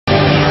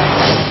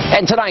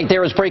And tonight,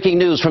 there is breaking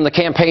news from the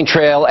campaign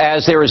trail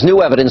as there is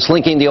new evidence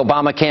linking the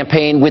Obama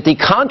campaign with the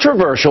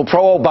controversial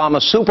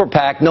pro-Obama super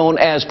PAC known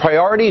as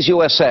Priorities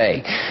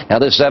USA. Now,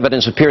 this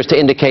evidence appears to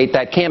indicate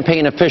that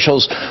campaign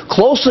officials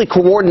closely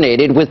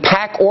coordinated with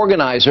PAC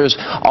organizers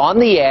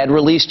on the ad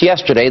released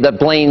yesterday that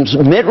blames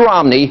Mitt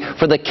Romney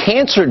for the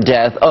cancer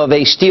death of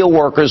a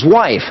steelworker's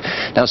wife.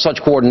 Now,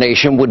 such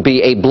coordination would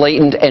be a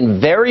blatant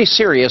and very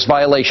serious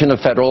violation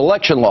of federal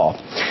election law.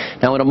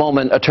 Now, in a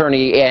moment,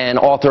 attorney and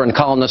author and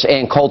columnist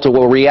Ann Coulter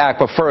will react,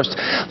 but first,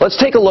 let's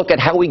take a look at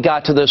how we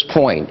got to this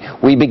point.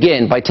 We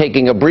begin by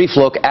taking a brief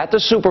look at the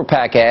super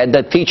PAC ad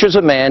that features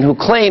a man who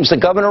claims that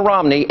Governor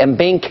Romney and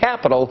Bain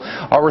Capital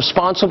are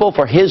responsible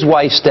for his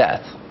wife's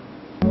death.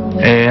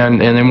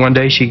 And then one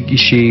day she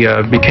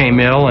became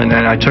ill, and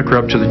I took her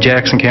up to the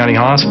Jackson County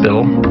Hospital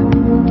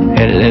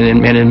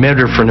and admitted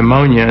her for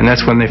pneumonia, and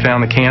that's when they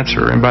found the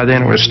cancer. And by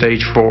then it was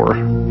stage 4.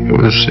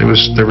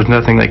 There was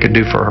nothing they could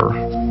do for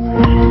her.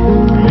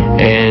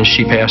 And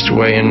she passed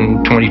away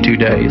in 22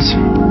 days.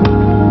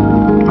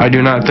 I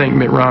do not think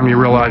Mitt Romney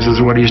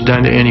realizes what he's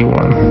done to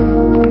anyone.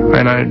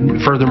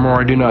 And furthermore,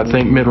 I do not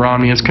think Mitt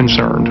Romney is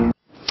concerned.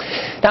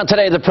 Now,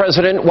 today, the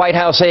president, White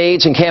House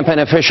aides, and campaign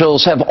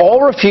officials have all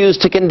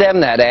refused to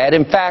condemn that ad.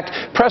 In fact,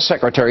 Press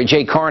Secretary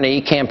Jay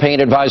Carney, campaign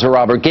advisor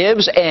Robert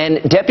Gibbs,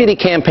 and Deputy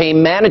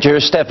Campaign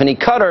Manager Stephanie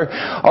Cutter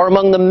are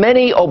among the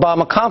many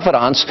Obama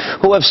confidants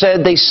who have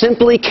said they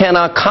simply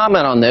cannot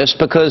comment on this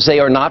because they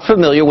are not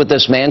familiar with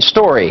this man's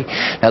story.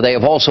 Now, they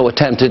have also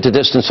attempted to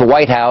distance the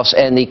White House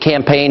and the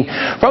campaign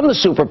from the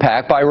super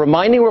PAC by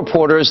reminding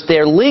reporters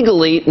they're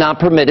legally not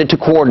permitted to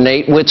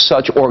coordinate with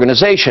such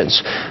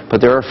organizations.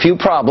 But there are a few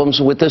problems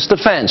with this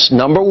defense.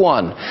 Number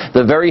one,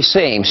 the very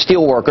same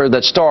steelworker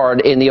that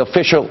starred in the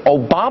official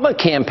Obama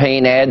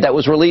campaign ad that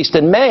was released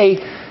in May.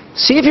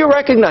 See if you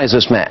recognize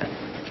this man.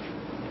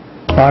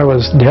 I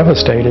was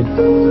devastated.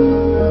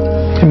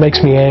 It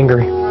makes me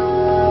angry.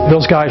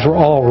 Those guys were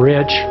all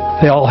rich.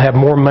 They all have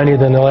more money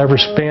than they'll ever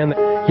spend,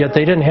 yet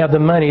they didn't have the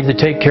money to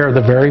take care of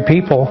the very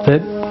people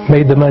that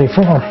made the money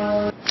for them.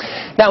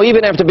 Now,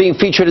 even after being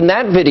featured in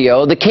that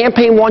video, the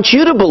campaign wants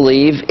you to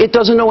believe it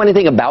doesn't know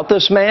anything about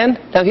this man.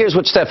 Now, here's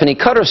what Stephanie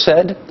Cutter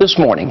said this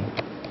morning.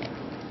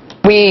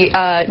 We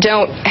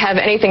don't have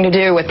anything to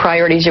do with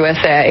Priorities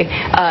USA,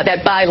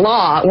 that by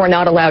law we're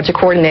not allowed to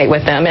coordinate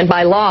with them, and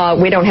by law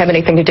we don't have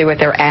anything to do with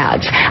their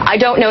ads. I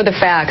don't know the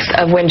facts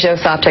of when Joe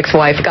Soptic's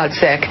wife got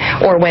sick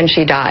or when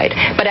she died,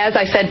 but as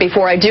I said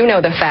before, I do know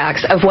the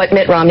facts of what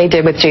Mitt Romney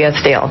did with GS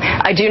Steel.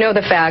 I do know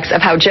the facts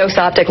of how Joe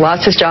Soptic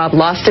lost his job,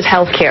 lost his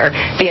health care.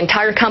 The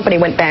entire company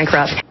went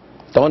bankrupt.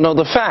 Don't know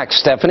the facts,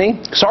 Stephanie.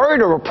 Sorry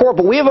to report,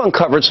 but we have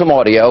uncovered some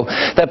audio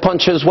that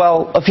punches,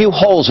 well, a few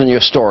holes in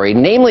your story,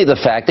 namely the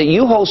fact that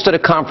you hosted a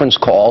conference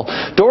call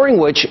during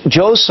which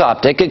Joe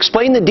Soptic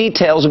explained the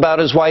details about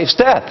his wife's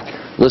death.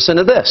 Listen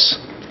to this.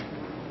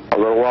 A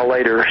little while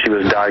later, she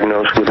was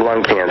diagnosed with lung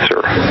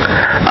cancer.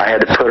 I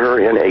had to put her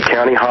in a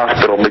county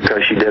hospital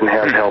because she didn't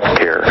have health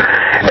care.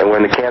 And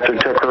when the cancer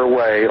took her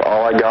away,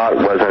 all I got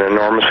was an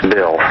enormous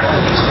bill.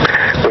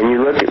 When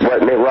you look at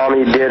what Mitt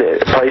Romney did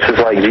at places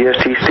like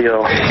GST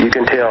Steel, you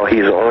can tell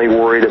he's only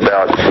worried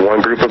about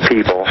one group of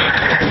people,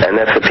 and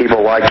that's the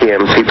people like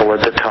him, people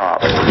at the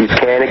top. You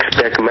can't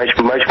expect much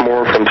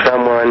more from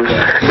someone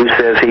who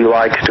says he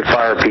likes to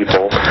fire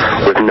people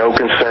with no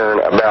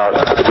concern about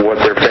what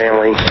their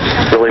family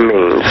really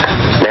means.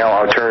 Now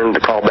I'll turn the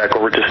call back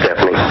over to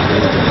Stephanie.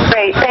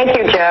 Great. Thank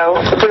you,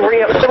 Joe. We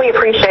really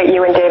appreciate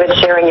you and David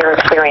sharing your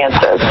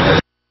experiences.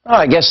 Oh,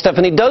 I guess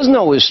Stephanie does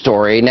know his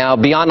story. Now,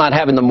 beyond not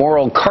having the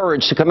moral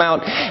courage to come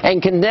out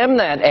and condemn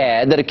that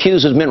ad that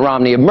accuses Mitt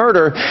Romney of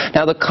murder,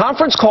 now the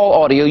conference call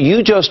audio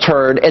you just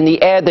heard and the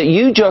ad that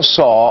you just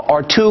saw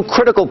are two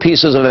critical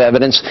pieces of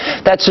evidence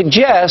that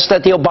suggest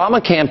that the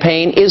Obama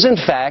campaign is in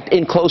fact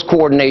in close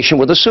coordination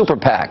with the super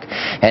PAC.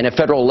 And if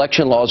federal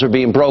election laws are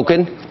being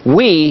broken,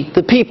 we,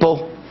 the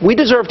people, we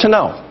deserve to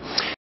know.